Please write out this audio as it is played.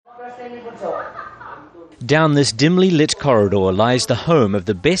Down this dimly lit corridor lies the home of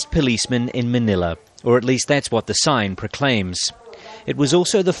the best policeman in Manila, or at least that's what the sign proclaims. It was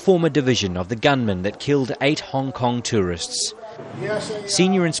also the former division of the gunman that killed 8 Hong Kong tourists.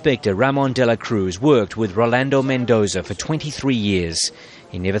 Senior Inspector Ramon de la Cruz worked with Rolando Mendoza for 23 years.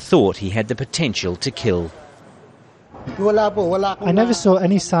 He never thought he had the potential to kill. I never saw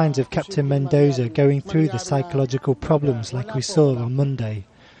any signs of Captain Mendoza going through the psychological problems like we saw on Monday.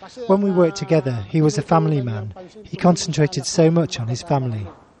 When we worked together, he was a family man. He concentrated so much on his family.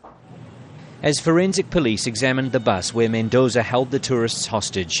 As forensic police examined the bus where Mendoza held the tourists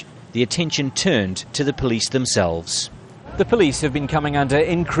hostage, the attention turned to the police themselves. The police have been coming under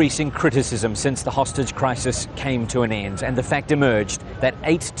increasing criticism since the hostage crisis came to an end, and the fact emerged that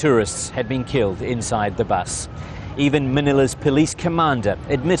 8 tourists had been killed inside the bus. Even Manila's police commander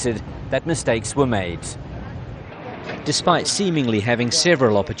admitted that mistakes were made. Despite seemingly having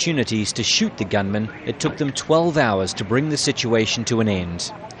several opportunities to shoot the gunman, it took them 12 hours to bring the situation to an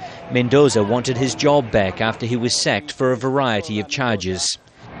end. Mendoza wanted his job back after he was sacked for a variety of charges.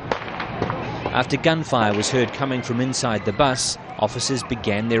 After gunfire was heard coming from inside the bus, officers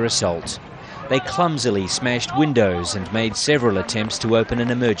began their assault. They clumsily smashed windows and made several attempts to open an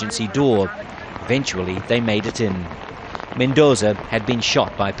emergency door. Eventually, they made it in. Mendoza had been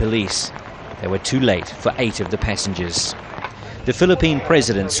shot by police. They were too late for 8 of the passengers. The Philippine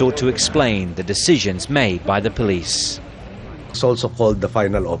president sought to explain the decisions made by the police. It's also called the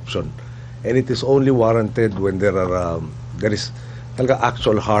final option, and it is only warranted when there is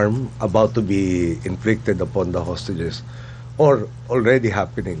actual harm about to be inflicted upon the hostages or already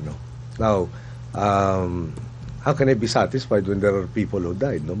happening. No? Now, how can I be satisfied when there are people who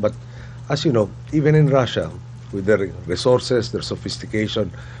died? No? But as you know, even in Russia, with their resources, their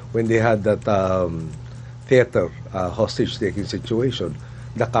sophistication, when they had that theater hostage-taking situation,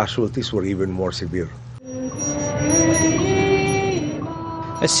 the casualties were even more severe.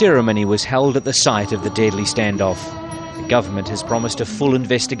 A ceremony was held at the site of the deadly standoff. The government has promised a full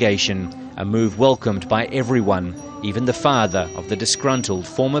investigation, a move welcomed by everyone, even the father of the disgruntled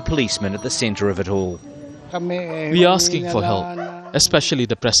former policeman at the centre of it all. We are asking for help, especially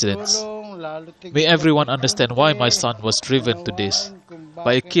the presidents. May everyone understand why my son was driven to this,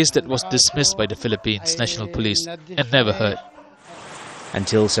 by a case that was dismissed by the Philippines National Police and never heard.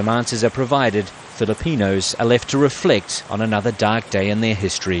 Until some answers are provided, Filipinos are left to reflect on another dark day in their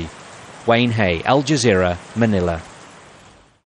history. Wayne Hay, Al Jazeera, Manila.